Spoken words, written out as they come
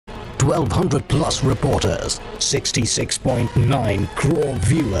1,200 plus reporters, 66.9 crore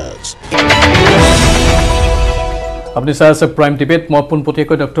viewers. আপনি চাই আছে প্ৰাইম ডিবেট মই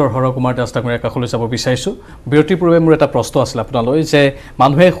পোনপটীয়াকৈ ডক্টৰ হৰ কুমাৰ দাস ডাঙৰীয়া কাষলৈ যাব বিচাৰিছোঁ বিৰতিৰ পূৰ্বে মোৰ এটা প্ৰশ্ন আছিল আপোনালৈ যে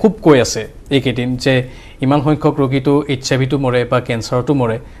মানুহে খুব কৈ আছে এইকেইদিন যে ইমান সংখ্যক ৰোগীটো এইচআইভিটো মৰে বা কেঞ্চাৰটো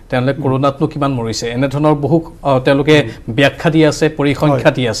মৰে তেওঁলোকে কৰোনাতনো কিমান মৰিছে এনেধৰণৰ বহু তেওঁলোকে ব্যাখ্যা দি আছে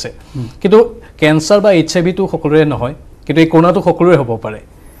পৰিসংখ্যা দি আছে কিন্তু কেঞ্চাৰ বা এইচআইভিটো সকলোৰে নহয় কিন্তু এই কৰোনাটো সকলোৰে হ'ব পাৰে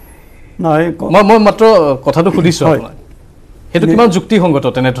নহয় মই মাত্ৰ কথাটো সুধিছোঁ আপোনাক হেতু কিমান যুক্তিসংগত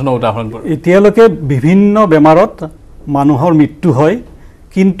তেনেধৰণৰ উদাহৰণবোৰ এতিয়ালৈকে বিভিন্ন বেমাৰত মানুহৰ মৃত্যু হয়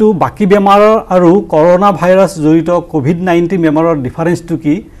কিন্তু বাকি বেমাৰ আৰু কৰোনা ভাইৰাছ জড়িত কোভিড-19 বেমাৰৰ ডিফাৰেন্সটো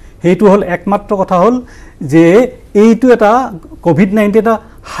কি হেতু হল একমাত্ৰ কথা হল যে এইটো এটা কোভিড-19 এটা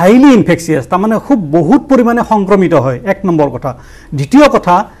হাইলি ইনফেকচিয়াছ তা মানে খুব বহুত পৰিমাণে সংক্ৰমিত হয় এক নম্বৰ কথা দ্বিতীয়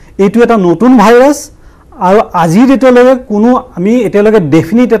কথা এইটো এটা নতুন ভাইৰাছ আৰু আজি ডেটলৈকে কোনো আমি এতিয়ালৈকে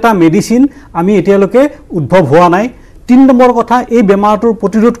ডেফিনিট এটা মেডিচিন আমি এতিয়ালৈকে উদ্ভৱ হোৱা নাই 3 নম্বৰ কথা এই বেমাৰটোৰ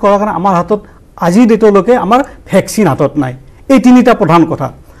প্ৰতিৰোধ কৰাৰ কাৰণে আমাৰ হাতত আজি ডেটলৈকে আমাৰ ভ্যাকচিন হাতত নাই এই তিনিটা প্ৰধান কথা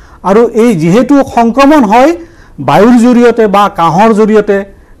আৰু এই যেহেতু সংক্ৰমণ হয় বায়ুৰ জৰিয়তে বা কাহৰ জৰিয়তে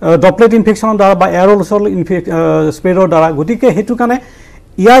ড্ৰপলেট ইনফেকচনৰ দ্বাৰা বা এৰলছল স্প্ৰেডৰ দ্বাৰা গতিকে হেতু কাৰণে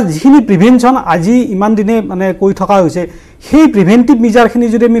ইয়াৰ যিখিনি প্ৰিভেনচন আজি ইমান দিনে মানে কৈ থকা হৈছে সেই প্ৰিভেন্টিভ মেজাৰখিনি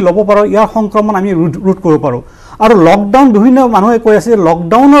যদি আমি ল'ব পাৰো ইয়াৰ সংক্ৰমণ আমি ৰোধ কৰিব পাৰো আৰু লকডাউন বিভিন্ন মানুহে কৈ আছে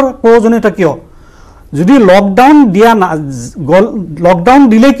লকডাউনৰ প্ৰয়োজনীয়তা কিয় যদি লকডাউন দিয়া লকডাউন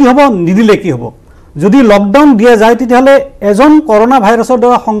দিলে কি হ'ব নিদিলে কি হ'ব যদি লকডাউন দিয়া যায় তেতিয়াহলে এজন কৰোনা ভাইৰাছৰ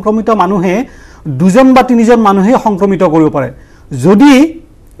দ্বাৰা সংক্ৰমিত মানুহে দুজন বা তিনিজন মানুহে সংক্ৰমিত কৰিব পাৰে যদি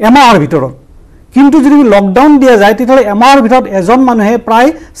এমাহৰ ভিতৰত কিন্তু যদি লকডাউন দিয়া যায় তেতিয়াহলে এমাহৰ ভিতৰত এজন মানুহে প্ৰায়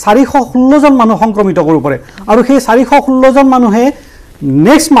 416 জন মানুহ সংক্ৰমিত কৰিব পাৰে আৰু সেই 416 জন মানুহে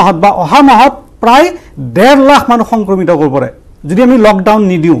নেক্সট মাহত বা অহা মাহত প্ৰায় 1.5 লাখ মানুহ সংক্ৰমিত কৰিব পাৰে যদি আমি লকডাউন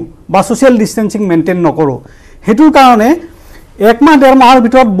নিদিও বা সোশ্যাল ডিস্টেন্সিং মেইনটেইন নকৰো হেতুৰ কাৰণে এক মাহ 1.5 মাহৰ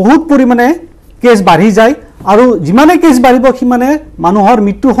ভিতৰত বহুত পৰিমাণে কেছ বাঢ়ি যায় আৰু যিমানে কেছ বাঢ়িব সিমানে মানুহৰ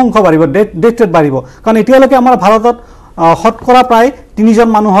মৃত্যুৰ সংখ্যা বাঢ়িব ডেথ ৰেট বাঢ়িব কাৰণ এতিয়ালৈকে আমাৰ ভাৰতত শতকৰা প্ৰায় 3 জন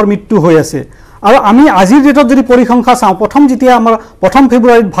মানুহৰ মৃত্যু হৈ আছে আৰু আমি আজিৰ ডেটত যদি পৰিসংখ্যা চাওঁ প্ৰথম যেতিয়া আমাৰ প্ৰথম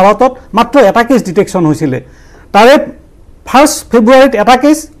ফেব্ৰুৱাৰীত ভাৰতত মাত্ৰ এটা কেছ ডিটেকচন হৈছিল তাৰে 1 ফেব্ৰুৱাৰীত এটা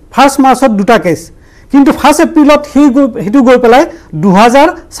কেছ 1 মাৰ্চত দুটা কেছ কিন্তু 1 এপ্ৰিলত হেতু গৈ পেলাই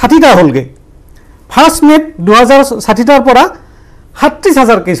 2060 টা হলগে 1 মে 2060 টাৰ পৰা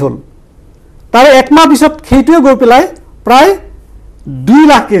 37000 কেছ হল তাৰে এক মাহ পিছত হেতুৱে গৈ পেলাই প্ৰায় 2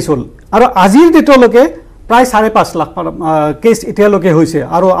 লাখ কেছ হল আৰু আজিৰ ডেটলৈকে প্ৰায় 5.5 লাখ কেছ এতিয়ালৈকে হৈছে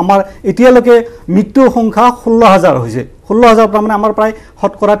আৰু আমাৰ এতিয়ালৈকে মৃত্যুৰ সংখ্যা 16000 হৈছে 16000 মানে আমাৰ প্ৰায়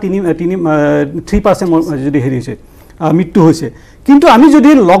শতকৰা 3% যদি হেৰি হৈছে মৃত্যু হৈছে কিন্তু আমি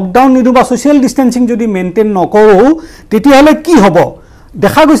যদি লকডাউন নিদু বা সোশ্যাল ডিস্টেন্সিং যদি মেইনটেইন নকৰো তেতিয়াহলে কি হ'ব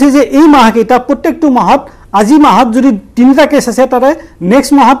দেখা গৈছে যে এই মাহকেইটা প্ৰত্যেকটো মাহত আজি মাহত যদি 3টা কেছ আছে তাৰে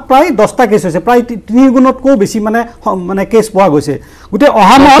নেক্সট মাহত প্ৰায় 10টা কেছ হৈছে প্ৰায় 3 গুণতকৈ বেছি মানে কেছ পোৱা গৈছে গটে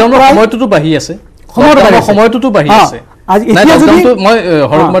অহা মাহত সময়টো বাঢ়ি আছে সময়টো বাঢ়ি আছে আজি এতিয়া যদি মই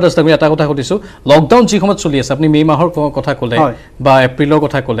হৰকুমাৰ দাস ডাঙৰীয়া এটা কথা কৈছো লকডাউন যি সময়ত চলি আছে আপুনি মে মাহৰ কথা ক'লে বা এপ্ৰিলৰ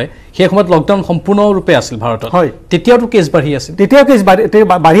কথা ক'লে সেই সময়ত লকডাউন সম্পূৰ্ণ ৰূপে আছিল ভাৰতত তেতিয়াটো কেছ বাঢ়ি আছিল তেতিয়া কেছ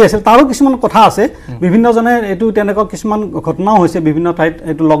বাঢ়ি আছিল তাৰো কিছুমান কথা আছে বিভিন্ন জনে এটো তেনেকুৱা কিছুমান ঘটনাও হৈছে বিভিন্ন ঠাইত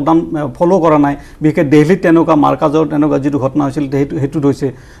এটো লকডাউন ফলো কৰা নাই বিশেষ দিল্লীত তেনেকুৱা মাৰ্কাজৰ তেনেকুৱা যিটো ঘটনা হৈছিল হেতু হৈছে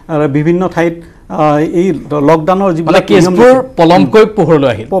আৰু বিভিন্ন ঠাইত এই লকডাউনৰ যিবিলাক কেছবোৰ পলমকৈ পোহৰলৈ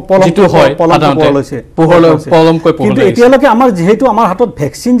আহিল যেটো হয় পলমকৈ কিন্তু এতিয়ালৈকে আমাৰ যেহেতু আমাৰ হাতত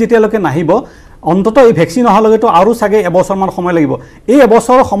ভ্যাকচিন যেতিয়ালৈকে নাহিব অন্তত এই ভ্যাকচিন অহালৈকেতো আৰু সাগে এবছৰমান সময় লাগিব এই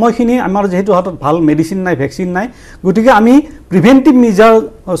এবছৰৰ সময়খিনি আমাৰ যেহেতু হাতত ভাল মেডিচিন নাই ভ্যাকচিন নাই গতিকে আমি প্ৰিভেন্টিভ measure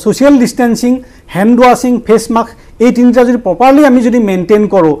social distancing hand washing face mask এই তিনিটা যদি প্ৰপাৰলি আমি যদি মেইনটেইন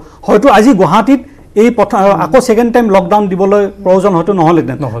কৰো হয়তো আজি গুৱাহাটীত এই আকৌ সেকেন্ড টাইম লকডাউন দিবলৈ প্ৰয়োজন হয়তো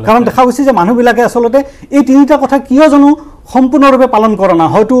নহলেতেন কাৰণ দেখা গৈছে যে মানুহবিলাকে আসলতে এই তিনিটা কথা কিয় জানো সম্পূৰ্ণৰূপে পালন কৰা না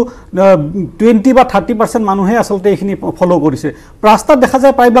হয়তো 20 বা 30% মানুহে আসলতে এইখিনি ফলো কৰিছে ৰাস্তাত দেখা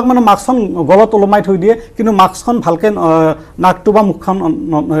যায় প্ৰায়বিলাক মানে মাস্কখন গলত ওলমাই থৈ দিয়ে কিন্তু মাস্কখন ভালকে নাকটো বা মুখখন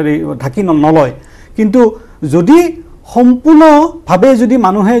ঢাকি নলয় কিন্তু যদি সম্পূৰ্ণ ভাবে যদি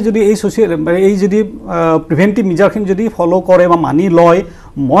মানুহে যদি এই সোশ্যাল এই যদি প্ৰিভেন্টিভ মেজাৰখিনি যদি ফলো কৰে বা মানি লয়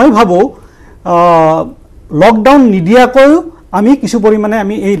মই ভাবো লকডাউন নিদিয়াকৈ আমি কিছু পৰিমাণে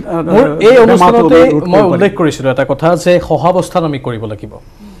আমি এই অনুষ্ঠানতে মই উল্লেখ কৰিছিলো এটা কথা যে সহাৱস্থান আমি কৰিব লাগিব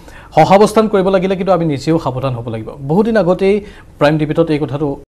সহাৱস্থান কৰিব লাগিলে কিন্তু আমি নিজেও সাৱধান হ'ব লাগিব বহুত দিন আগতে প্ৰাইম ডিবেটত এই কথাটো